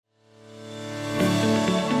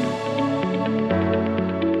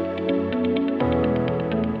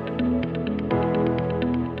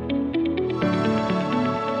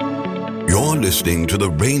listening to the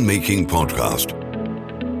Rainmaking Podcast,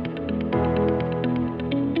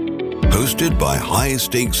 hosted by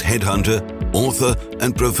high-stakes headhunter, author,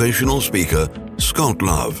 and professional speaker, Scott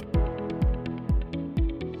Love.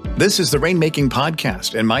 This is the Rainmaking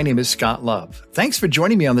Podcast, and my name is Scott Love. Thanks for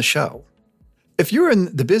joining me on the show. If you're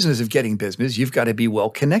in the business of getting business, you've got to be well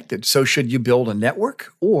connected. So should you build a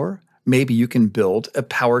network, or maybe you can build a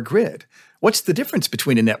power grid? What's the difference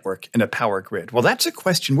between a network and a power grid? Well, that's a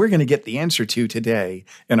question we're going to get the answer to today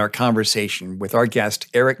in our conversation with our guest,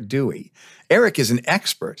 Eric Dewey. Eric is an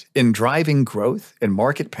expert in driving growth and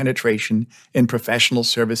market penetration in professional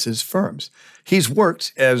services firms. He's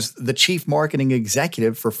worked as the chief marketing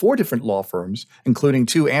executive for 4 different law firms, including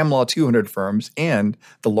 2 AmLaw 200 firms and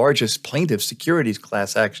the largest plaintiff securities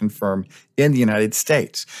class action firm in the United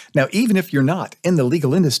States. Now, even if you're not in the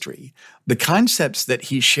legal industry, the concepts that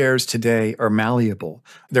he shares today are malleable.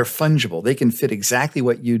 They're fungible. They can fit exactly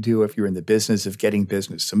what you do if you're in the business of getting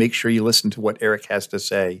business. So make sure you listen to what Eric has to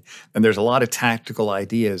say. And there's a lot of tactical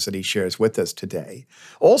ideas that he shares with us today.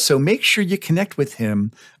 Also, make sure you connect with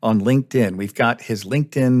him on LinkedIn. We've got his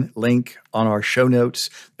LinkedIn link on our show notes,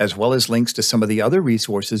 as well as links to some of the other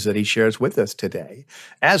resources that he shares with us today.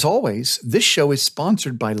 As always, this show is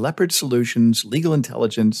sponsored by Leopard Solutions, Legal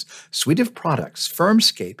Intelligence, Suite of Products,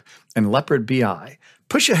 Firmscape, and Leopard BI.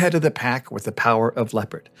 Push ahead of the pack with the power of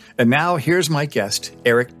Leopard. And now here's my guest,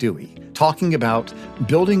 Eric Dewey, talking about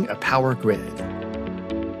building a power grid.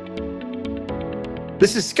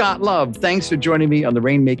 This is Scott Love. Thanks for joining me on the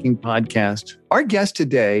Rainmaking Podcast. Our guest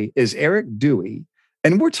today is Eric Dewey,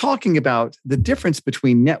 and we're talking about the difference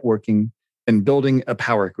between networking and building a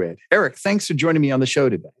power grid. Eric, thanks for joining me on the show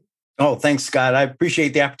today. Oh, thanks, Scott. I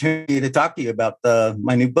appreciate the opportunity to talk to you about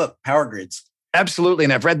my new book, Power Grids. Absolutely.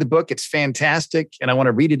 And I've read the book. It's fantastic. And I want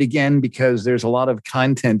to read it again because there's a lot of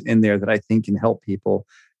content in there that I think can help people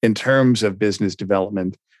in terms of business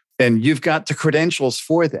development. And you've got the credentials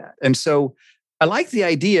for that. And so I like the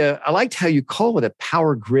idea. I liked how you call it a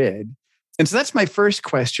power grid. And so that's my first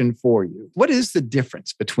question for you. What is the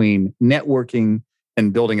difference between networking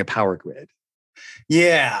and building a power grid?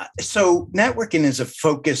 Yeah. So networking is a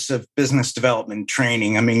focus of business development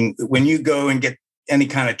training. I mean, when you go and get any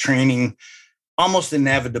kind of training, almost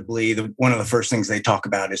inevitably, one of the first things they talk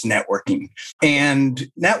about is networking. And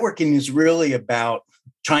networking is really about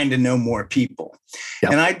trying to know more people.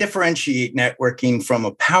 Yep. And I differentiate networking from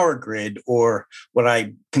a power grid, or what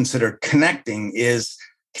I consider connecting is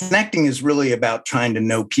really about trying to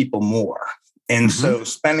know people more. And so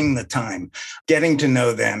spending the time, getting to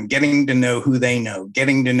know them, getting to know who they know,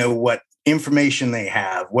 getting to know what information they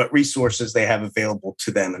have, what resources they have available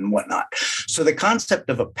to them and whatnot. So the concept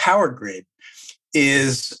of a power grid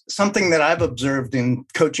is something that I've observed in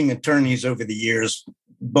coaching attorneys over the years,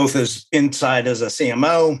 both as inside as a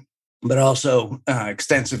CMO, but also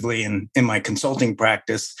extensively in my consulting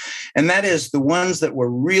practice. And that is the ones that were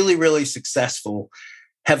really, really successful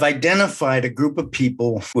have identified a group of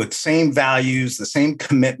people with same values, the same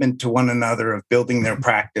commitment to one another of building their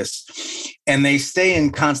practice, and they stay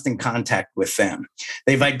in constant contact with them.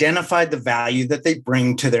 They've identified the value that they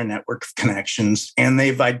bring to their network of connections, and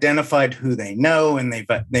they've identified who they know, and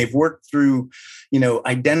they've worked through,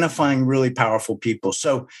 identifying really powerful people.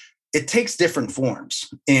 So it takes different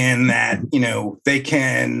forms in that, they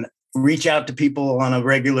can reach out to people on a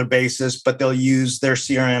regular basis, but they'll use their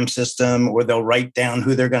CRM system, or they'll write down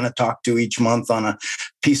who they're going to talk to each month on a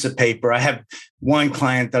piece of paper. I have one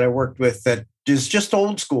client that I worked with that is just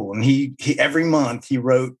old school. And he every month he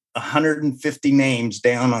wrote 150 names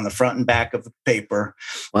down on the front and back of the paper.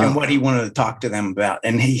 Wow. And what he wanted to talk to them about.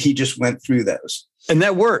 And he just went through those. And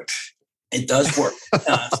that worked. It does work.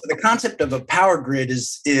 So the concept of a power grid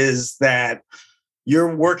is that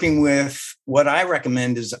you're working with what I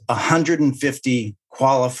recommend is 150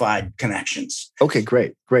 qualified connections. Okay,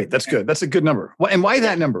 great. That's good. That's a good number. And why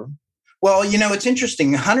that number? Well, it's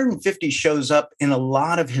interesting. 150 shows up in a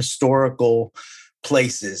lot of historical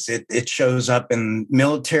places. It shows up in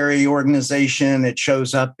military organization. It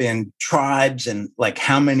shows up in tribes and like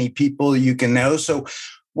how many people you can know. So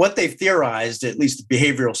what they've theorized, at least the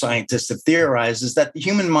behavioral scientists have theorized, is that the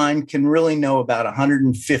human mind can really know about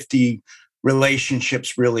 150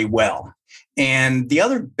 relationships really well. And the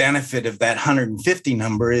other benefit of that 150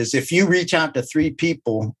 number is if you reach out to 3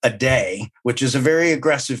 people a day, which is a very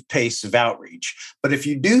aggressive pace of outreach, but if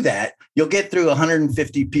you do that, you'll get through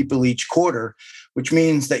 150 people each quarter, which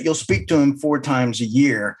means that you'll speak to them 4 times a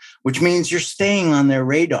year, which means you're staying on their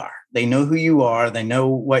radar. They know who you are. They know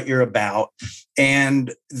what you're about.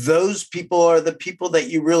 And those people are the people that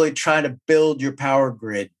you really try to build your power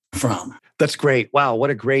grid from. That's great. Wow. What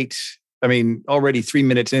a great I mean, already 3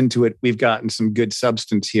 minutes into it, we've gotten some good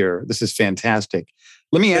substance here. This is fantastic.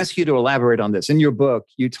 Let me ask you to elaborate on this. In your book,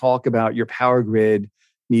 you talk about your power grid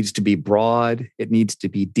needs to be broad, it needs to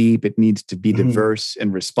be deep, it needs to be diverse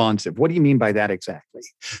and responsive. What do you mean by that exactly?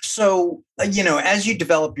 So, as you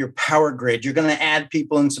develop your power grid, you're going to add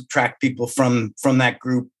people and subtract people from that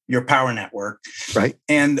group, your power network. Right.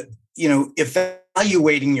 And,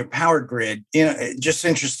 evaluating your power grid, just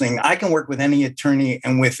interesting. I can work with any attorney,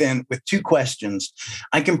 and with 2 questions,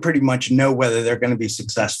 I can pretty much know whether they're going to be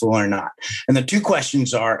successful or not. And the 2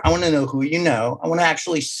 questions are, I want to know who you know. I want to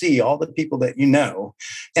actually see all the people that you know.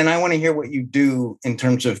 And I want to hear what you do in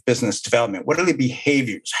terms of business development. What are the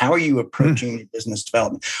behaviors? How are you approaching your business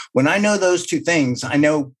development? When I know those 2 things, I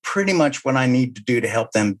know pretty much what I need to do to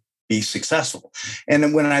help them be successful. And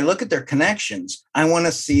then when I look at their connections, I want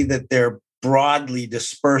to see that they're broadly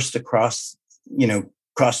dispersed across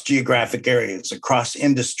geographic areas, across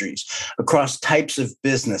industries, across types of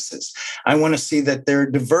businesses. I want to see that they're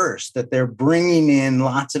diverse, that they're bringing in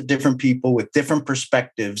lots of different people with different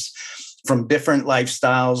perspectives from different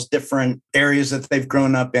lifestyles, different areas that they've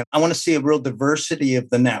grown up in. I want to see a real diversity of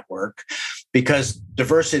the network, because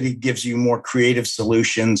diversity gives you more creative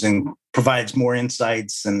solutions and provides more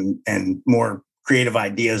insights and more creative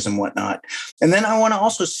ideas and whatnot. And then I want to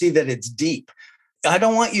also see that it's deep. I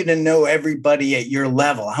don't want you to know everybody at your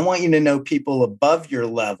level. I want you to know people above your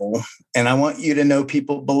level, and I want you to know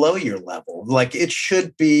people below your level. Like, it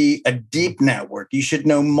should be a deep network. You should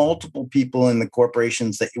know multiple people in the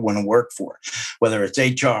corporations that you want to work for, whether it's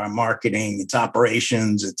HR, marketing, it's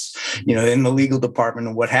operations, it's, in the legal department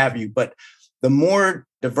and what have you. But the more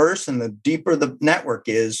diverse and the deeper the network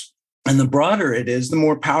is, and the broader it is, the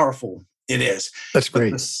more powerful it is. That's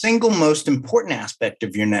great. But the single most important aspect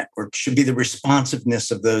of your network should be the responsiveness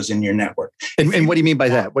of those in your network. And what do you mean by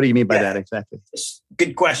that? What do you mean by that exactly?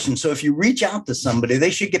 Good question. So if you reach out to somebody,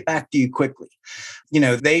 they should get back to you quickly.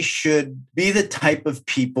 They should be the type of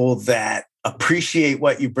people that appreciate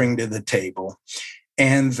what you bring to the table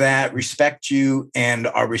and that respect you and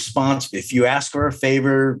are responsive. If you ask for a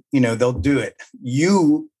favor, they'll do it.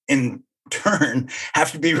 You, in turn,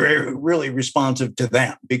 have to be really responsive to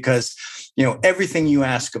them, because everything you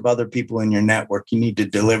ask of other people in your network, you need to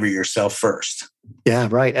deliver yourself first. Yeah,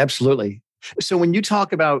 right. Absolutely. So when you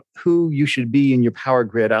talk about who you should be in your power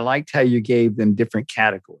grid, I liked how you gave them different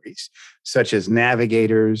categories, such as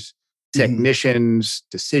navigators, technicians,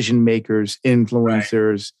 decision makers,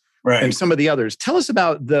 influencers, right, and some of the others. Tell us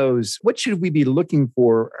about those. What should we be looking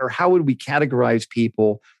for, or how would we categorize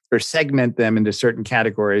people or segment them into certain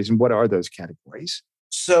categories? And what are those categories?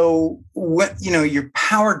 So, your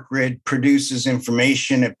power grid produces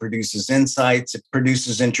information, it produces insights, it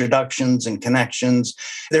produces introductions and connections.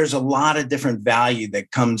 There's a lot of different value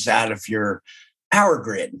that comes out of your power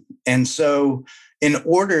grid. And so, in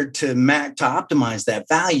order to optimize that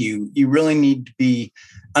value, you really need to be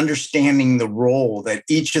understanding the role that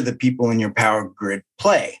each of the people in your power grid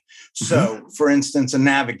play. So, for instance, a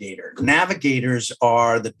navigator. Navigators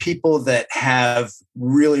are the people that have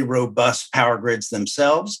really robust power grids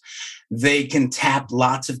themselves. They can tap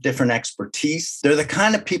lots of different expertise. They're the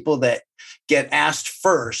kind of people that get asked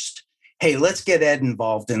first, hey, let's get Ed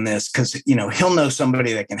involved in this, because he'll know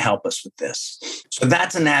somebody that can help us with this. So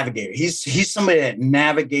that's a navigator. He's somebody that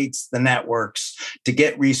navigates the networks to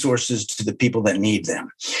get resources to the people that need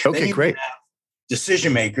them. Okay, great.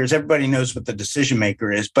 Decision makers. Everybody knows what the decision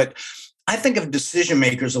maker is, but I think of decision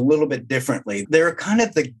makers a little bit differently. They're kind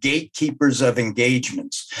of the gatekeepers of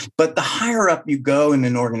engagements. But the higher up you go in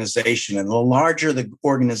an organization and the larger the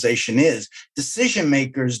organization is, decision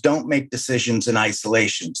makers don't make decisions in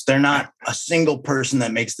isolations. They're not a single person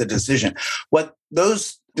that makes the decision. What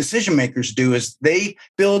those decision makers do is they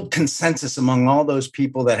build consensus among all those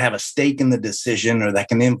people that have a stake in the decision or that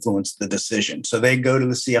can influence the decision. So they go to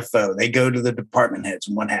the CFO, they go to the department heads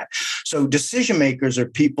and what have you. So decision makers are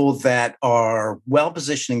people that are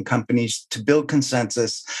well-positioned in companies to build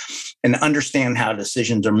consensus and understand how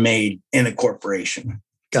decisions are made in a corporation.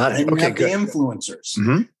 Got it. And you have the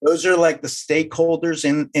influencers. Those are like the stakeholders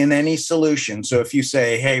in any solution. So if you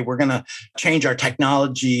say, hey, we're going to change our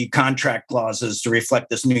technology contract clauses to reflect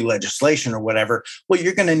this new legislation or whatever, well,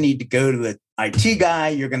 you're going to need to go to the IT guy.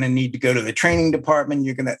 You're going to need to go to the training department.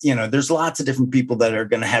 You're going to, there's lots of different people that are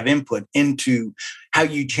going to have input into how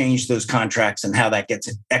you change those contracts and how that gets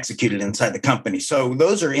executed inside the company. So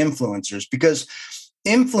those are influencers, because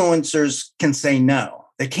influencers can say no.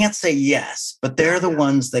 They can't say yes, but they're the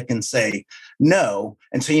ones that can say no.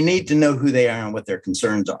 And so you need to know who they are and what their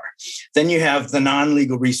concerns are. Then you have the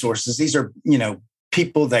non-legal resources. These are,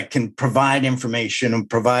 people that can provide information and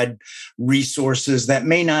provide resources that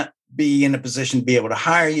may not be in a position to be able to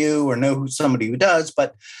hire you or know who somebody who does,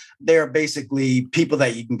 but they're basically people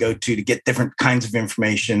that you can go to get different kinds of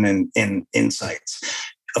information and insights.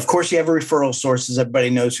 Of course, you have referral sources. Everybody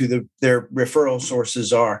knows who their referral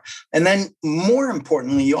sources are. And then more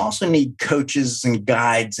importantly, you also need coaches and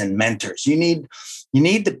guides and mentors. You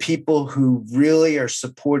need the people who really are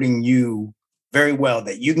supporting you very well,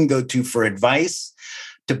 that you can go to for advice,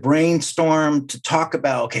 to brainstorm, to talk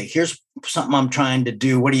about, okay, here's something I'm trying to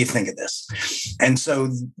do. What do you think of this? And so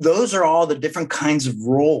those are all the different kinds of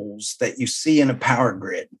roles that you see in a power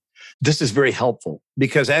grid. This is very helpful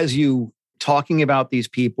because as you talking about these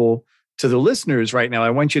people to the listeners right now, I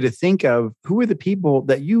want you to think of who are the people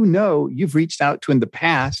that you've reached out to in the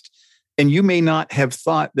past, and you may not have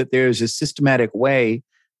thought that there's a systematic way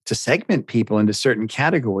to segment people into certain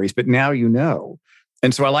categories, but now you know.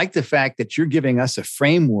 And so I like the fact that you're giving us a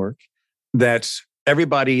framework that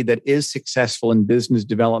everybody that is successful in business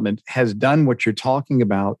development has done what you're talking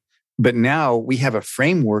about, but now we have a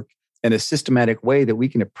framework and a systematic way that we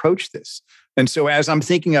can approach this. And so as I'm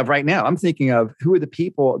thinking of right now, I'm thinking of who are the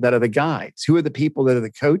people that are the guides? Who are the people that are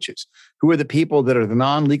the coaches? Who are the people that are the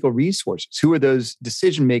non-legal resources? Who are those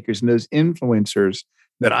decision makers and those influencers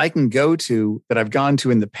that I can go to, that I've gone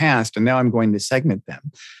to in the past, and now I'm going to segment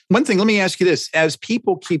them? One thing, let me ask you this. As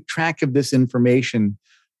people keep track of this information,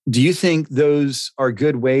 do you think those are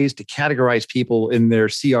good ways to categorize people in their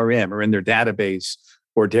CRM or in their database?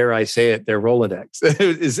 Or dare I say it, their Rolodex?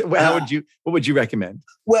 What would you recommend?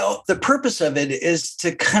 Well, the purpose of it is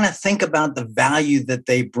to kind of think about the value that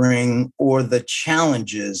they bring or the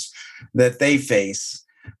challenges that they face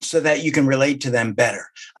so that you can relate to them better.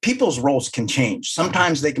 People's roles can change.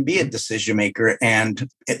 Sometimes they can be a decision maker and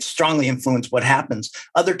it strongly influence what happens.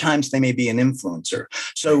 Other times they may be an influencer.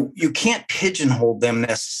 So you can't pigeonhole them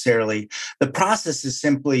necessarily. The process is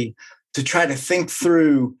simply to try to think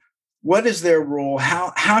through, what is their role?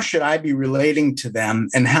 How should I be relating to them?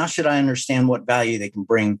 And how should I understand what value they can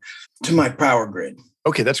bring to my power grid?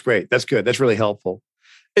 Okay, that's great. That's good. That's really helpful.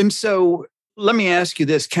 And so let me ask you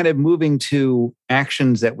this, kind of moving to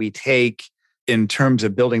actions that we take in terms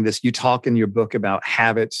of building this. You talk in your book about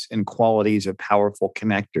habits and qualities of powerful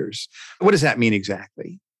connectors. What does that mean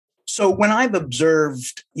exactly? So when I've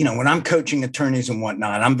observed, when I'm coaching attorneys and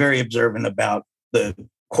whatnot, I'm very observant about the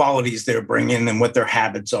qualities they're bringing and what their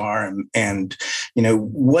habits are and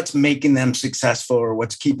what's making them successful or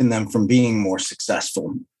what's keeping them from being more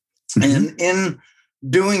successful. Mm-hmm. And in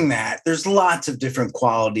doing that, there's lots of different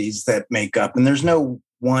qualities that make up, and there's no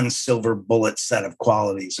one silver bullet set of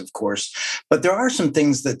qualities, of course, but there are some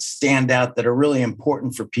things that stand out that are really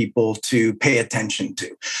important for people to pay attention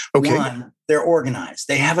to. Okay. One, they're organized.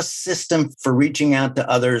 They have a system for reaching out to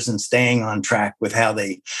others and staying on track with how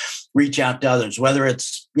they reach out to others, whether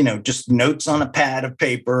it's, just notes on a pad of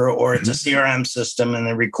paper or it's a CRM system and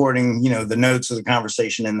they're recording, the notes of the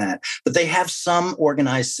conversation in that. But they have some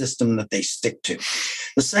organized system that they stick to.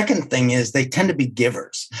 The second thing is they tend to be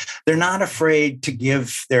givers. They're not afraid to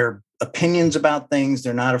give their opinions about things.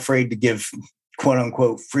 They're not afraid to give quote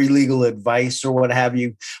unquote free legal advice or what have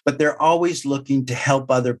you, but they're always looking to help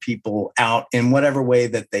other people out in whatever way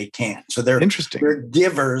that they can. So they're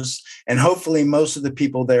givers, and hopefully most of the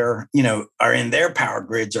people there, are in their power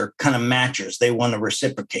grids are kind of matchers. They want to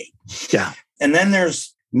reciprocate. Yeah. And then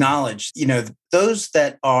there's knowledge. Those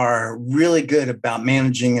that are really good about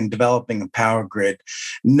managing and developing a power grid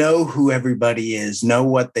know who everybody is, know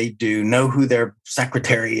what they do, know who their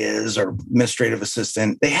secretary is or administrative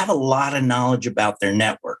assistant. They have a lot of knowledge about their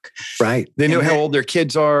network. Right. They know how old their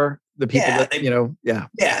kids are. The people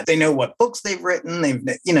they know what books they've written.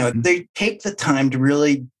 They take the time to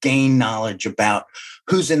really gain knowledge about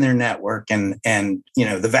who's in their network and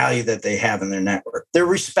the value that they have in their network. They're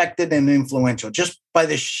respected and influential just by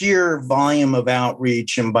the sheer volume of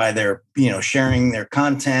outreach and by their, sharing their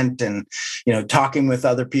content and, talking with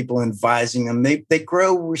other people and advising them. They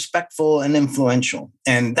grow respectful and influential.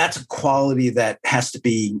 And that's a quality that has to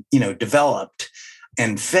be, developed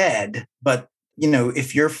and fed. But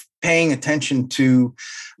if you're paying attention to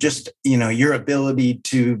just, your ability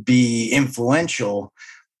to be influential,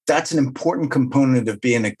 that's an important component of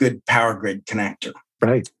being a good power grid connector.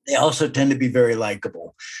 Right. They also tend to be very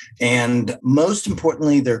likable. And most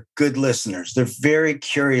importantly, they're good listeners. They're very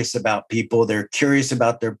curious about people. They're curious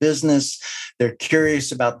about their business. They're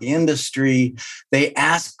curious about the industry. They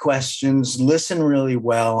ask questions, listen really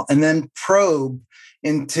well, and then probe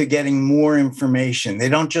into getting more information. They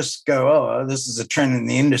don't just go, oh, this is a trend in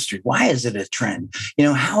the industry. Why is it a trend?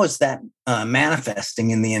 How is that manifesting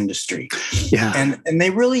in the industry? Yeah. And they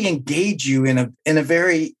really engage you in a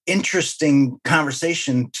very interesting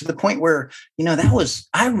conversation, to the point where,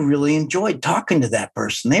 I really enjoyed talking to that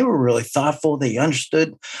person. They were really thoughtful. They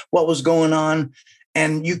understood what was going on.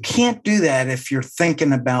 And you can't do that if you're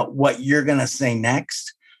thinking about what you're going to say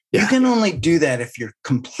next. Yeah. You can only do that if you're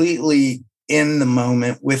completely in the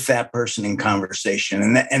moment with that person in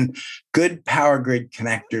conversation. And good power grid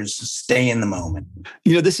connectors stay in the moment.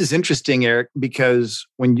 This is interesting, Eric, because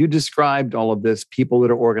when you described all of this, people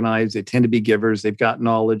that are organized, they tend to be givers, they've got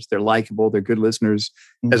knowledge, they're likable, they're good listeners.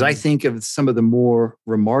 Mm-hmm. As I think of some of the more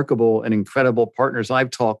remarkable and incredible partners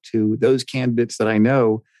I've talked to, those candidates that I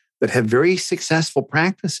know that have very successful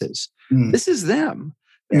practices, this is them.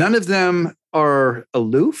 Yeah. None of them are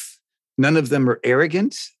aloof. None of them are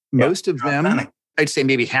arrogant. Most of them, I'd say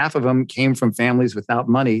maybe half of them, came from families without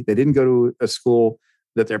money. They didn't go to a school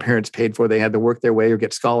that their parents paid for. They had to work their way or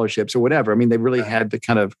get scholarships or whatever. I mean, they really had to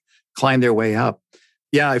kind of climb their way up.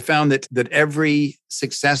 Yeah, I found that every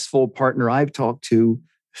successful partner I've talked to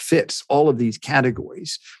fits all of these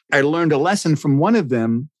categories. I learned a lesson from one of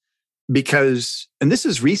them because, and this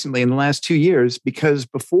is recently in the last 2 years, because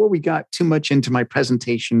before we got too much into my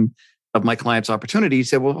presentation of my client's opportunity, he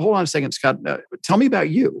said, well, hold on a second, Scott, tell me about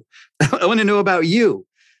you. I want to know about you.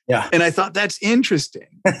 Yeah. And I thought that's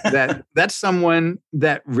interesting. That's someone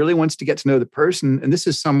that really wants to get to know the person. And this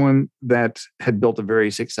is someone that had built a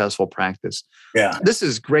very successful practice. Yeah. This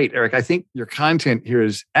is great, Eric. I think your content here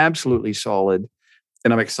is absolutely solid.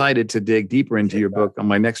 And I'm excited to dig deeper into your book on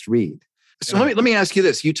my next read. So let me ask you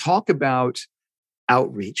this. You talk about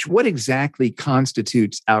outreach. What exactly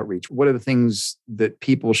constitutes outreach? What are the things that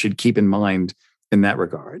people should keep in mind in that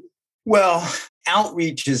regard? Well,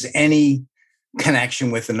 outreach is any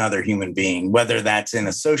connection with another human being, whether that's in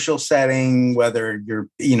a social setting, whether you're,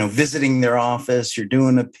 visiting their office, you're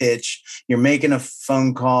doing a pitch, you're making a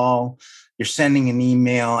phone call, you're sending an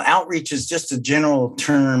email. Outreach is just a general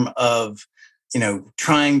term of,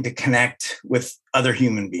 trying to connect with other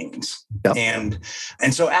human beings. Yep.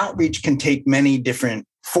 And so outreach can take many different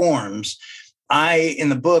forms. I, in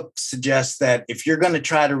the book, suggest that if you're going to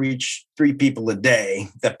try to reach 3 people a day,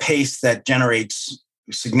 the pace that generates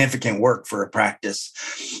significant work for a practice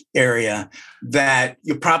area, that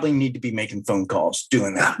you probably need to be making phone calls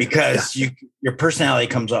doing that, because your personality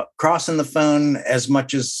comes up across in the phone as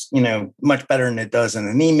much as, much better than it does in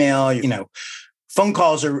an email. Phone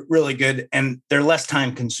calls are really good, and they're less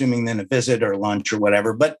time consuming than a visit or lunch or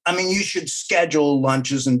whatever. But I mean, you should schedule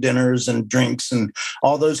lunches and dinners and drinks and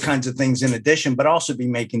all those kinds of things in addition, but also be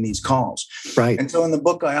making these calls. Right. And so in the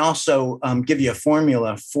book, I also give you a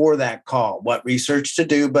formula for that call, what research to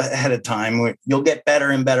do but ahead of time. You'll get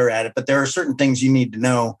better and better at it. But there are certain things you need to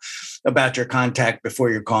know about your contact before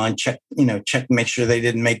you're calling. Check, make sure they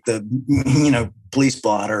didn't make the, police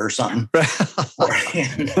blotter or something.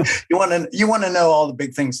 You want to know all the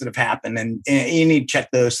big things that have happened, and you need to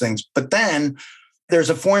check those things. But then there's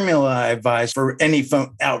a formula I advise for any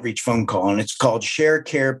outreach phone call, and it's called share,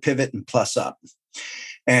 care, pivot, and plus up.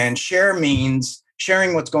 And share means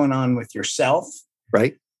sharing what's going on with yourself.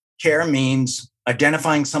 Right. Care means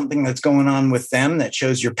identifying something that's going on with them that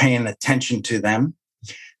shows you're paying attention to them.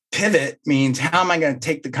 Pivot means, how am I going to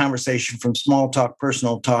take the conversation from small talk,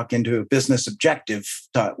 personal talk into a business objective?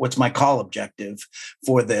 What's my call objective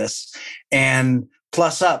for this? And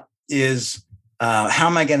plus up is, how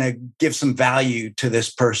am I going to give some value to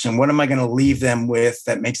this person? What am I going to leave them with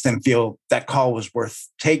that makes them feel that call was worth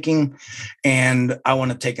taking? And I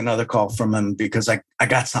want to take another call from them because I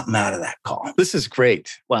got something out of that call. This is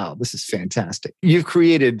great. Wow, this is fantastic. You've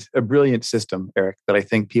created a brilliant system, Eric, that I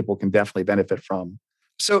think people can definitely benefit from.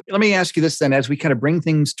 So let me ask you this then, as we kind of bring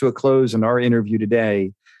things to a close in our interview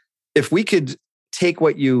today, if we could take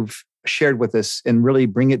what you've shared with us and really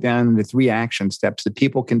bring it down into 3 action steps that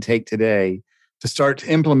people can take today to start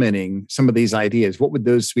implementing some of these ideas, what would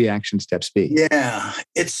those 3 action steps be? Yeah,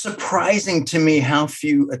 it's surprising to me how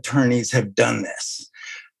few attorneys have done this,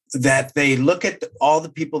 that they look at all the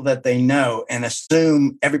people that they know and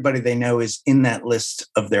assume everybody they know is in that list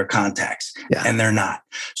of their contacts, and they're not.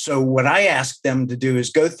 So what I ask them to do is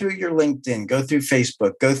go through your LinkedIn, go through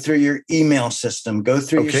Facebook, go through your email system, go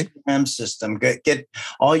through your CRM system, get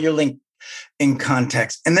all your LinkedIn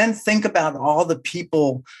contacts, and then think about all the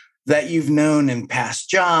people that you've known in past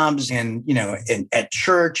jobs and, at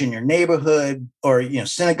church, in your neighborhood, or,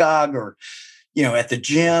 synagogue, or, at the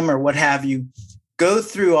gym or what have you. Go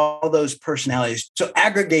through all those personalities. So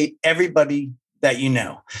aggregate everybody that you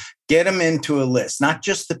know. Get them into a list, not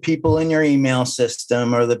just the people in your email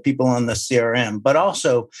system or the people on the CRM, but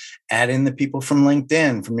also add in the people from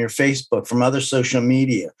LinkedIn, from your Facebook, from other social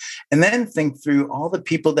media. And then think through all the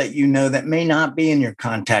people that you know that may not be in your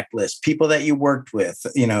contact list, people that you worked with,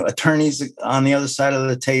 attorneys on the other side of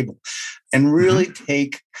the table, and really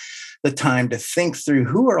take the time to think through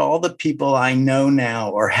who are all the people I know now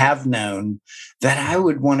or have known that I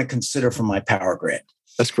would want to consider for my power grid.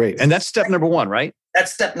 That's great. And that's step number one, right?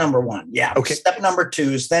 That's step number one. Yeah. Okay. Step number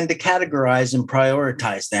two is then to categorize and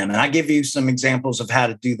prioritize them. And I give you some examples of how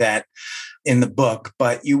to do that in the book,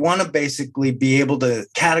 but you want to basically be able to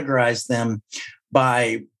categorize them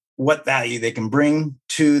by what value they can bring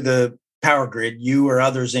to the power grid, you or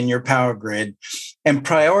others in your power grid, and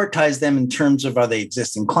prioritize them in terms of, are they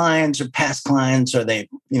existing clients or past clients? Are they,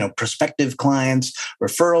 prospective clients,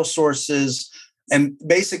 referral sources? And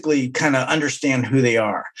basically kind of understand who they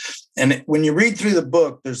are. And when you read through the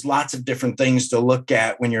book, there's lots of different things to look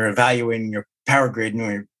at when you're evaluating your power grid and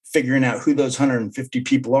when you're figuring out who those 150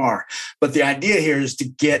 people are. But the idea here is to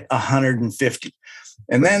get 150.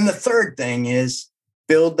 And then the third thing is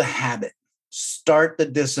build the habit. Start the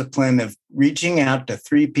discipline of reaching out to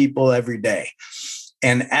 3 people every day.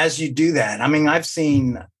 And as you do that, I've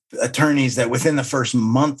seen attorneys that within the first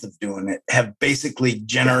month of doing it have basically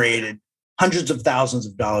generated hundreds of thousands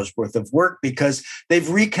of dollars worth of work because they've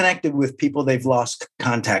reconnected with people they've lost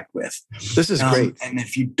contact with. This is great. And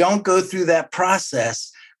if you don't go through that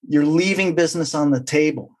process, you're leaving business on the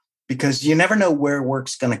table because you never know where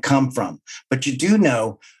work's going to come from. But you do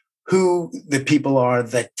know who the people are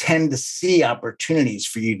that tend to see opportunities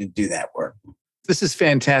for you to do that work. This is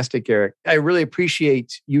fantastic, Eric. I really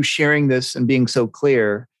appreciate you sharing this and being so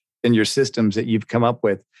clear in your systems that you've come up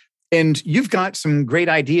with. And you've got some great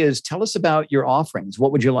ideas. Tell us about your offerings.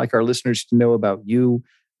 What would you like our listeners to know about you,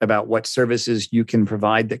 about what services you can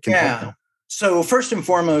provide that can help them? So first and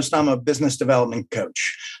foremost, I'm a business development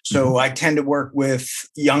coach. So I tend to work with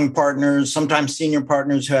young partners, sometimes senior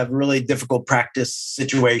partners who have really difficult practice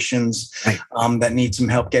situations that need some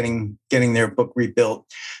help getting their book rebuilt.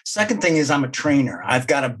 Second thing is I'm a trainer. I've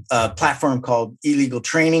got a platform called eLegal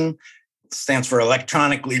Training. Stands for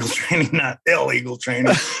electronic legal training, not illegal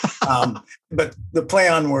training. But the play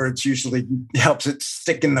on words usually helps it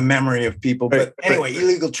stick in the memory of people. But anyway,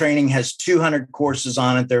 eLegal Training has 200 courses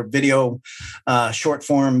on it. They're video, short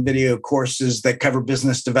form video courses that cover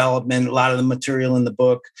business development, a lot of the material in the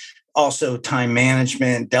book. Also time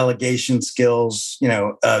management, delegation skills,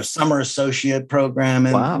 a summer associate program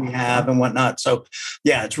and we have and whatnot. So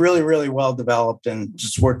yeah, it's really, really well developed and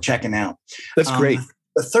just worth checking out. That's great.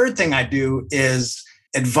 The third thing I do is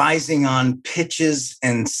advising on pitches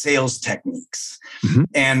and sales techniques.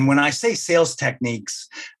 And when I say sales techniques,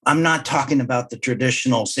 I'm not talking about the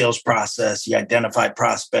traditional sales process. You identify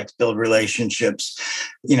prospects, build relationships,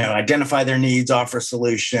 identify their needs, offer a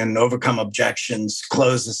solution, overcome objections,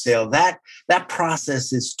 close the sale. That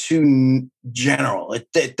process is too general.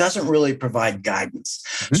 It doesn't really provide guidance.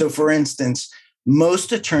 So for instance,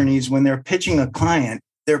 most attorneys, when they're pitching a client,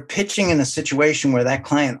 they're pitching in a situation where that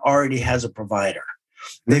client already has a provider.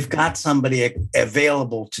 They've got somebody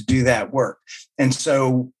available to do that work. And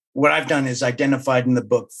so what I've done is identified in the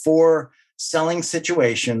book 4 selling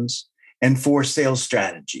situations and 4 sales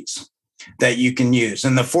strategies that you can use.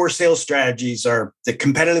 And the 4 sales strategies are the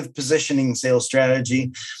competitive positioning sales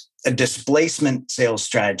strategy, a displacement sales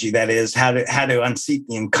strategy, that is how to unseat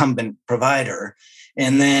the incumbent provider,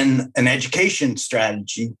 and then an education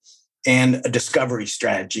strategy and a discovery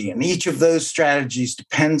strategy. And each of those strategies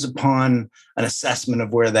depends upon an assessment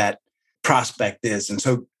of where that prospect is. And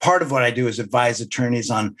so part of what I do is advise attorneys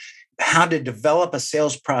on how to develop a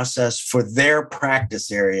sales process for their practice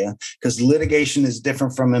area, because litigation is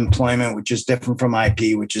different from employment, which is different from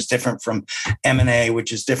IP, which is different from M&A,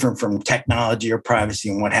 which is different from technology or privacy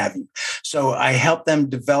and what have you. So I help them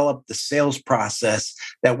develop the sales process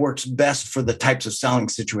that works best for the types of selling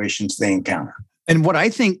situations they encounter. And what I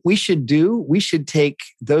think we should do, we should take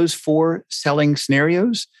those 4 selling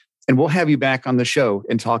scenarios and we'll have you back on the show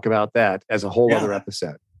and talk about that as a whole other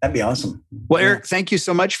episode. That'd be awesome. Well, Eric, thank you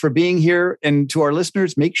so much for being here. And to our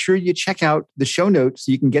listeners, make sure you check out the show notes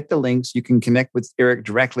so you can get the links. You can connect with Eric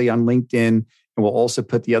directly on LinkedIn. And we'll also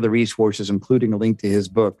put the other resources, including a link to his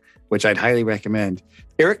book, which I'd highly recommend.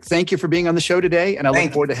 Eric, thank you for being on the show today. And I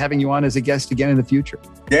look forward to having you on as a guest again in the future.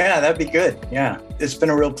 Yeah, that'd be good. Yeah, it's been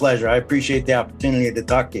a real pleasure. I appreciate the opportunity to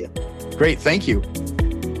talk to you. Great. Thank you.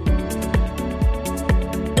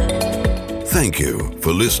 Thank you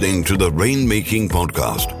for listening to the Rainmaking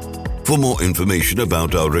Podcast. For more information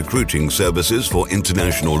about our recruiting services for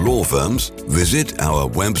international law firms, visit our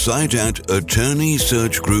website at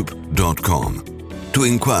attorneysearchgroup.com. To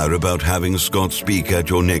inquire about having Scott speak at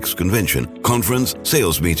your next convention, conference,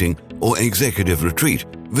 sales meeting, or executive retreat,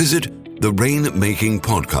 visit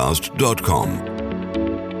therainmakingpodcast.com.